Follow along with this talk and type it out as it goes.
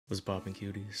What's poppin'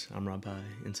 cuties? I'm ImRobPi,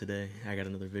 and today I got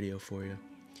another video for you.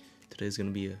 Today's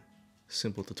gonna be a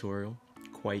simple tutorial,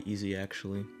 quite easy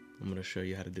actually. I'm gonna show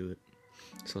you how to do it.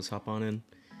 So let's hop on in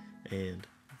and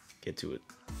get to it.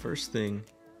 First thing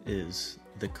is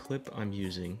the clip I'm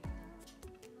using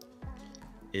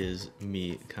is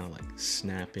me kind of like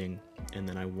snapping, and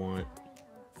then I want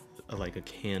like a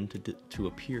can to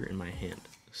appear in my hand.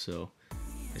 So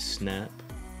I snap,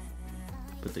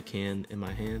 put the can in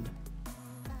my hand,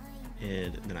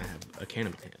 and then I have a can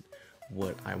in my hand.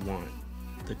 What I want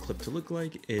the clip to look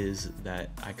like is that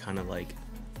I kind of like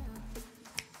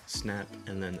snap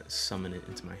and then summon it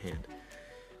into my hand.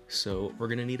 So we're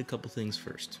gonna need a couple things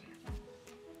first.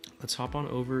 Let's hop on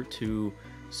over to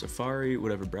Safari,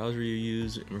 whatever browser you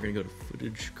use, and we're gonna go to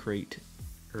Footage Crate,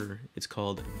 or it's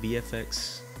called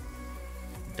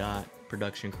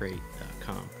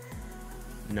vfx.productioncrate.com.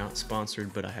 Not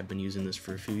sponsored, but I have been using this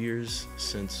for a few years,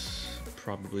 since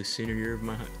probably senior year of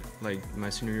my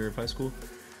senior year of high school.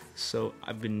 So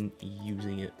I've been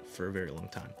using it for a very long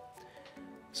time.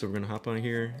 So we're gonna hop on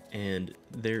here, and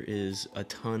there is a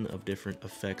ton of different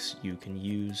effects you can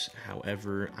use.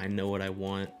 However, I know what I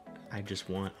want. I just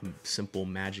want a simple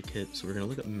magic hit. So we're gonna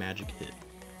look up magic hit.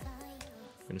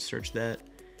 I'm gonna search that,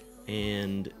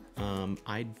 and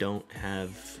I don't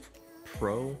have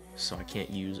Pro, so I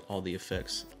can't use all the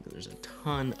effects. There's a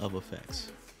ton of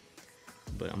effects,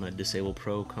 but I'm gonna disable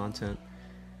Pro content.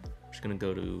 I'm just gonna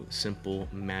go to simple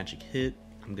magic hit.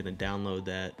 I'm gonna download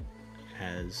that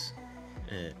as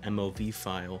a MOV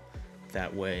file.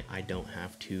 That way I don't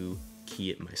have to key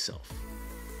it myself.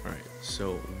 Alright,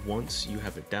 so once you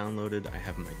have it downloaded, I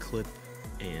have my clip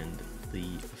and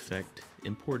the effect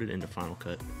imported into Final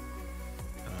Cut.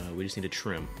 We just need to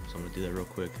trim, so I'm gonna do that real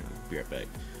quick. I'll be right back.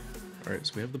 Alright,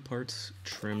 so we have the parts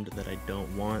trimmed that I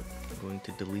don't want. I'm going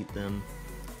to delete them,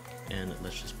 and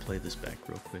let's just play this back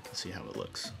real quick and see how it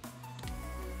looks.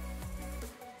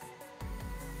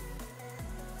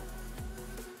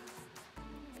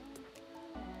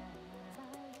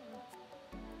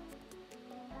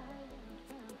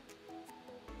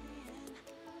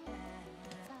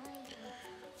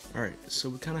 Alright, so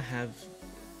we kind of have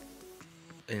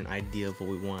an idea of what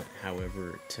we want.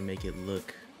 However, to make it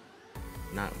look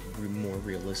not more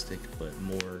realistic but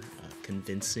more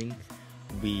convincing,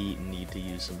 we need to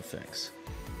use some effects.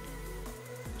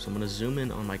 So I'm going to zoom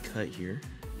in on my cut here,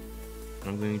 and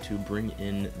I'm going to bring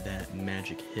in that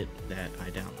magic hit that I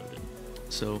downloaded.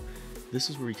 So this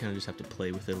is where you kind of just have to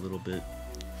play with it a little bit.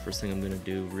 First thing I'm going to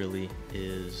do really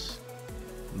is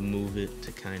move it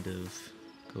to kind of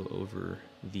go over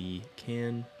the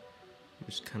can.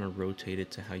 Just kind of rotate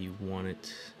it to how you want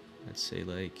it. I'd say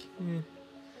like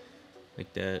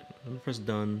that. I'm gonna press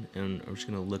done, and I'm just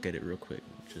gonna look at it real quick.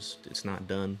 It's not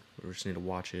done. We just need to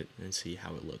watch it and see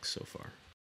how it looks so far.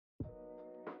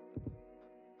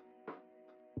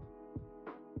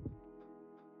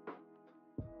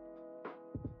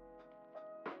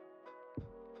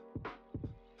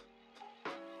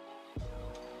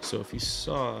 So if you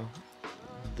saw,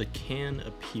 the can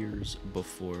appears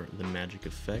before the magic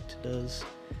effect does.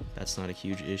 That's not a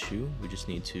huge issue. We just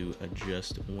need to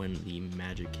adjust when the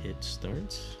magic hit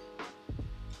starts.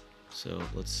 So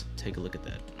let's take a look at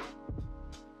that.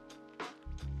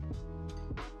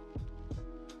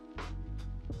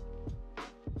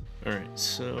 Alright,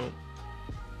 so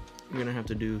we're gonna have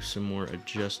to do some more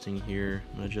adjusting here.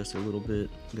 I'm gonna adjust it a little bit.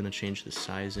 I'm gonna change the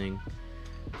sizing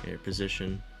and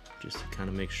position just to kind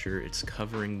of make sure it's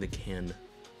covering the can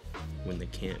when the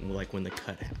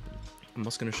cut happened. I'm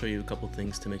also going to show you a couple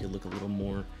things to make it look a little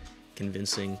more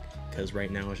convincing, because right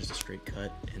now it's just a straight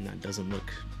cut and that doesn't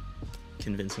look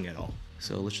convincing at all.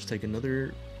 So let's just take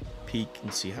another peek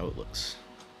and see how it looks.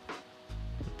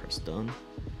 Press done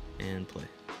and play.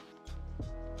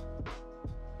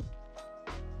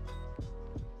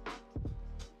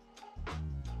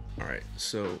 Alright,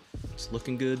 so it's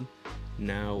looking good.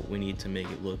 Now we need to make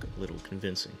it look a little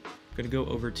convincing. I'm gonna go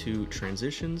over to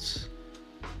transitions,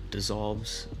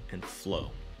 dissolves, and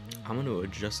flow. I'm gonna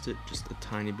adjust it just a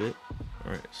tiny bit.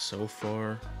 Alright, so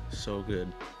far so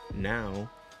good. Now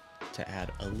to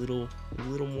add a little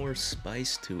more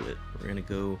spice to it, we're gonna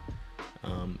go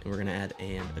and we're gonna add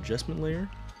an adjustment layer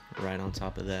right on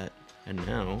top of that. And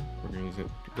now we're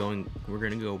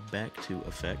gonna go back to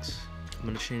effects. I'm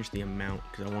gonna change the amount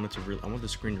because I want the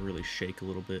screen to really shake a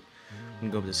little bit. I'm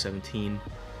gonna go up to 17.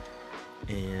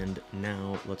 And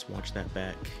now let's watch that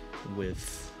back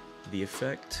with the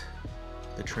effect,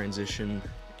 the transition,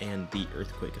 and the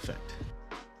earthquake effect.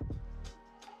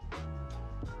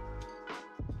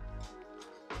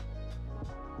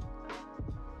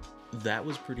 That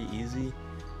was pretty easy.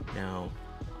 Now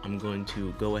I'm going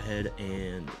to go ahead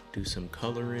and do some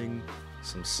coloring,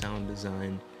 some sound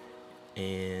design,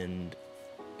 and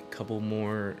a couple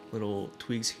more little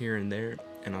tweaks here and there,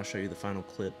 and I'll show you the final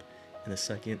clip in a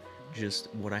second.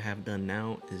 Just what I have done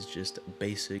now is just a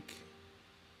basic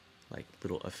like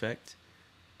little effect,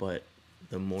 but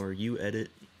the more you edit,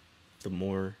 the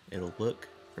more it'll look,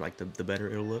 or like the better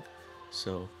it'll look.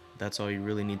 So that's all you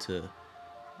really need to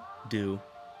do.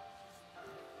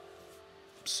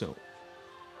 So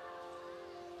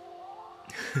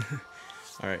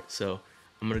alright, so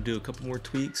I'm gonna do a couple more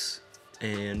tweaks,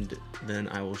 and then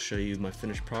I will show you my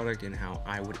finished product and how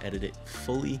I would edit it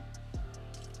fully.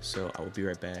 So I will be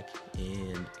right back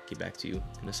and get back to you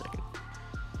in a second.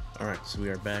 Alright, so we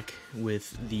are back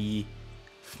with the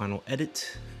final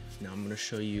edit. Now I'm gonna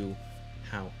show you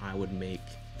how I would make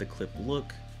the clip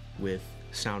look with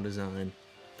sound design,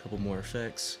 a couple more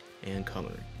effects, and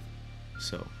coloring.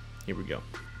 So here we go.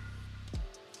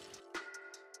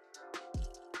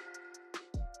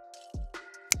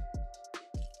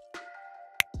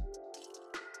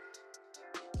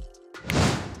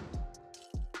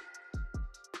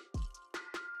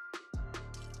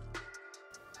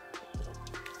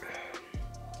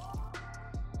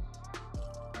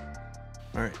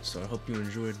 Alright, so I hope you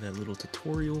enjoyed that little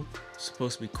tutorial. It's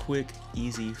supposed to be quick,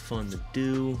 easy, fun to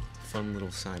do, fun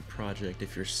little side project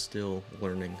if you're still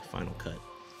learning Final Cut.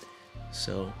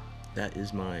 So that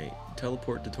is my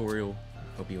teleport tutorial.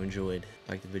 Hope you enjoyed.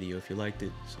 Like the video if you liked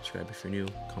it, subscribe if you're new,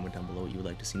 comment down below what you would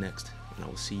like to see next, and I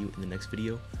will see you in the next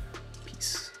video.